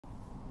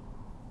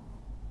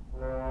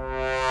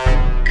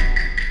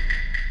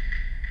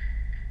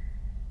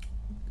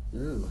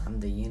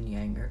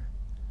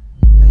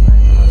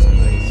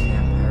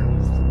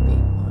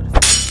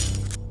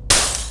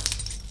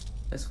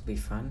This will be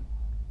fun.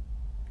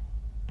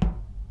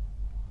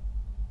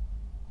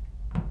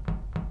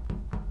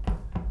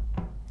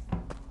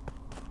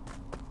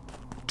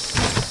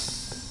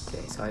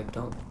 Okay, so I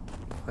don't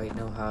quite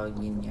know how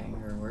yin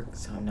yang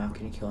works, so I'm not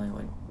gonna kill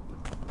anyone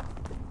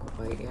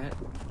quite yet.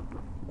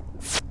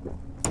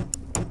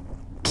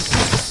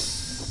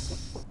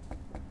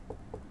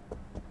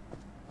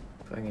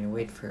 But I'm gonna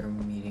wait for a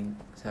meeting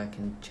so I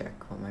can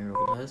check what my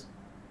role does.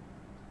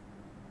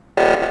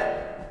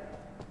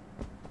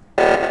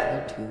 How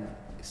to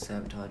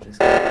sabotage this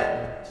guy.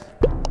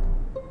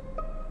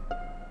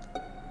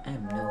 I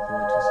have no clue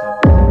what just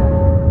happened.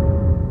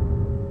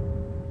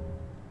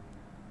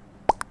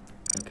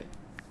 Okay,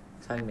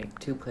 so I can make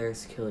 2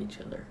 players kill each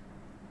other.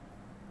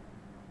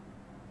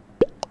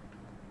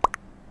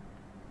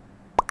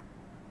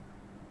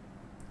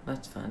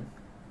 That's fun.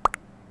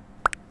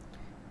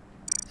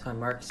 So I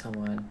mark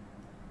someone,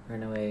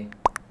 run away,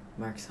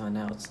 mark someone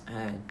else,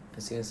 and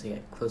as soon as they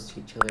get close to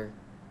each other,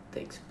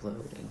 they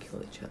explode and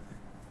kill each other.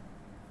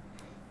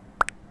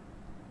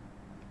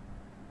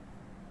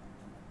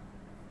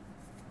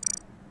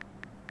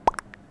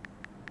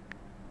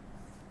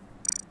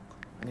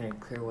 I'm gonna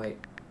clear white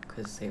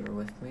because they were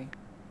with me.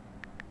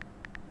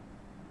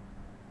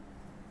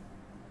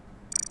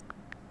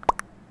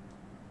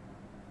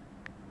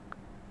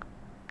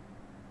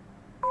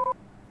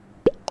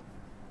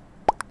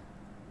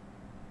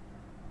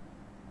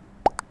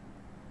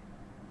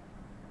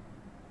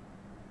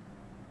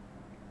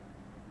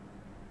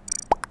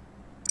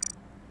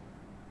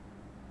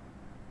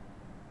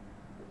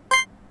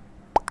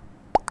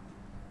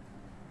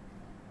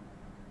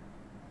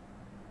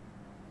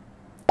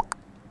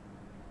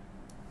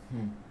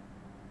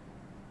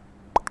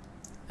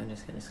 I'm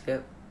just gonna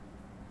skip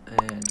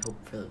and hope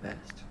for the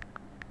best.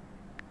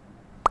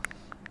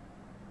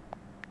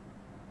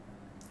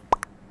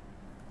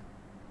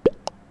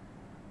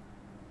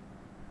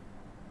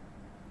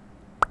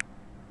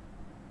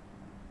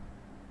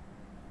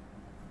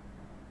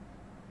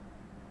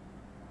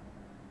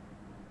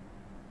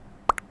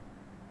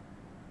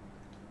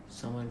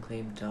 Someone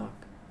claimed Doc.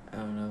 I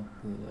don't know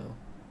who though.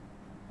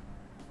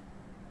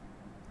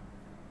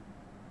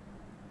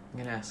 I'm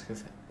gonna ask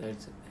if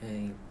there's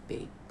a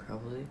bait,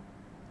 probably.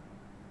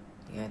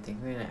 Yeah, I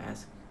think we're gonna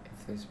ask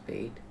if there's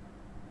bait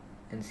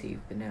and see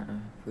if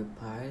Banana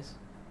replies.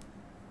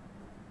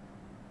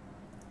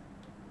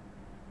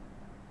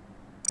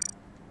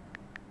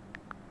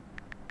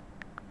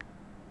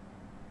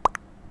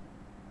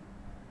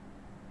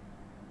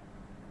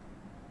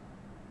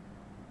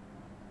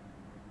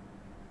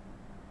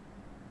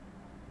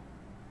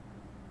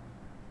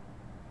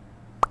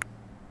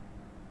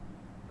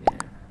 Yeah.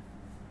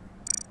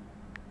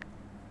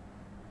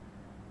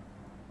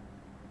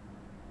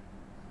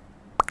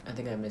 I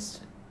think I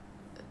missed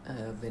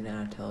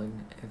Banana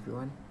telling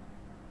everyone.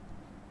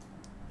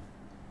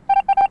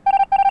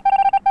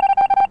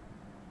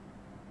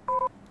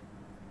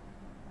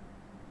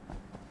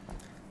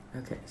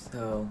 Okay,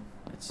 so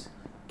let's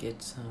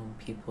get some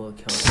people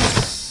killed.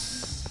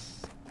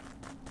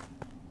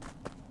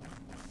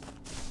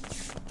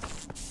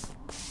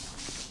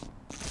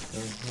 Go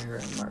here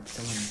and mark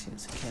someone as soon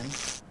as I can.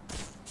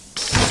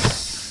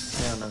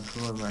 I don't know who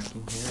I'm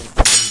marking here. I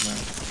think I'm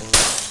marking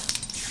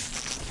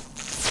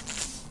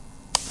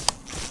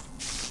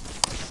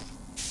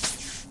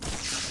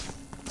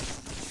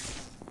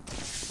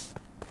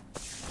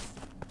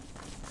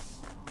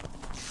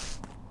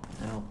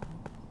I'll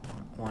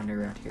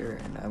wander around here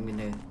and I'm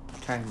gonna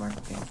try and mark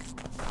pink.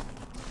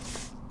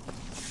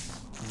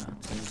 So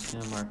I'm just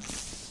gonna mark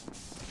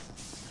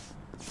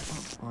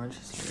orange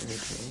is here,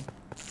 okay.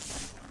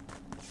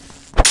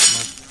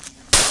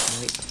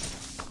 Wait.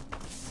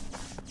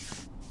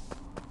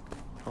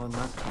 Oh,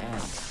 mark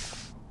tan.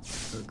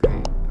 Or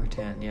gray. Or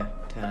tan, yeah,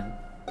 tan.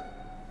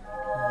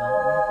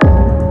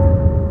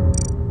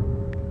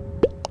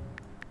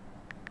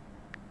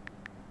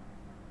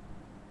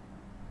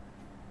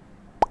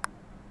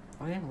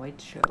 Why didn't white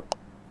show?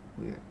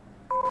 Weird.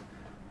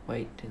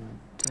 White didn't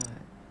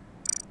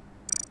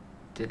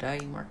did I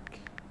mark?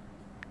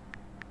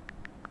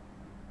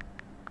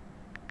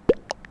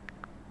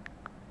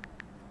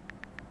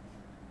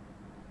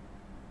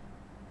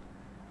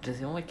 Does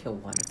he only kill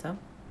one of them?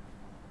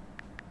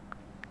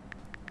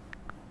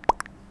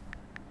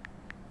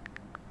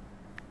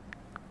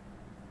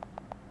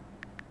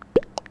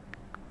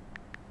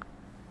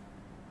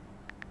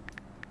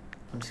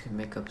 I'm just gonna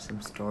make up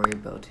some story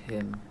about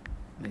him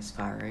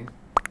misfiring.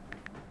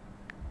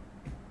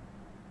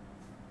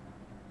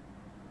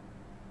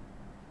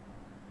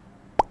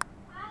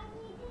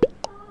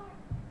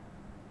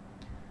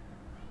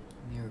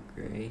 Near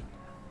gray.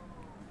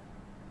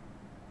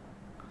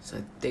 So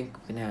I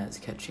think Banana's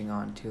catching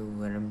on to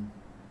what I'm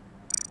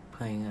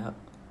playing out.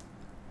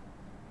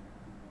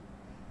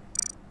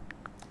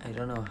 I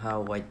don't know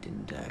how white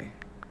didn't die.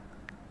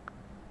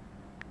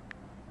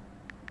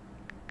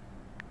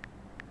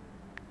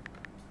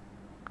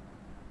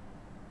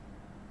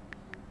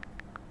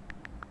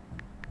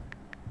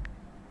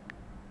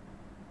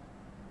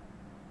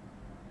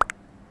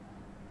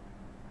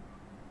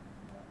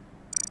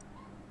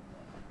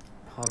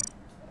 Hog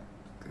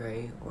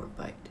Gray or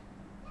Bite.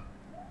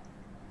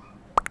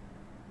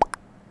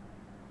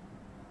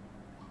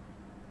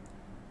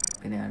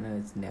 Banana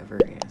is never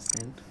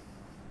innocent.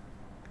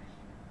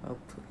 Oh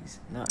please,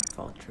 not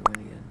Vulture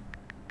again.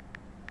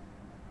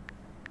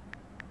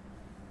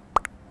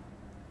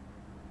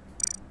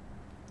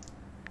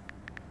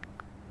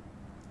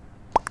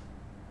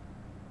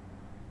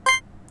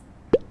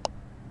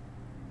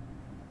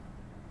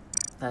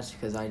 That's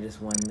because I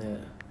just won the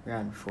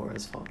round before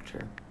as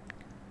Vulture.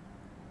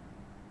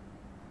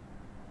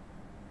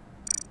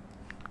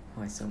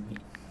 Why so mean?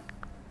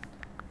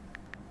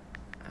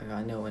 I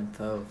got no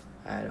info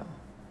at all.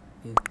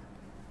 Yeah.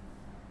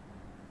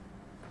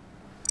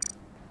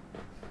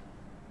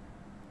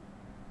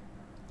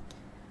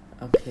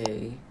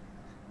 Okay.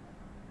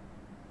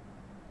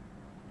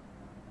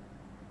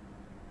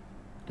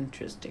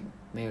 Interesting.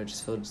 Maybe I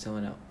just voted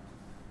someone out.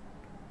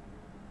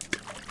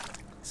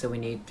 So we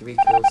need 3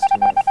 kills to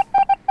win.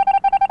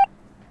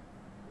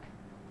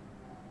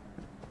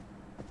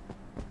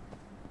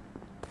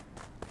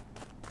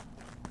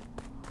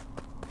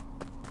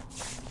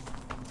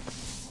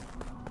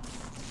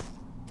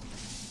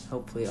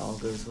 Hopefully all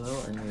goes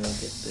well and we'll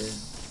get the...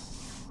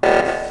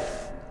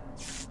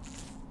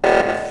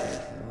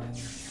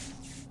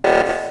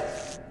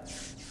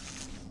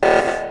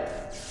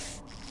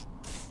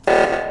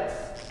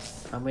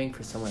 I'm waiting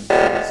for someone to so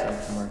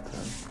I can mark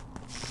them.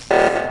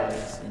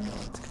 Obviously no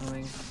one's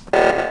coming.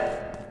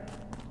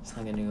 So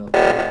I'm gonna go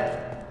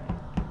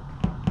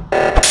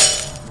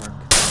mark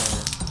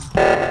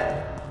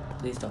them.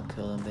 Please don't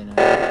kill them,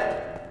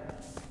 Banana.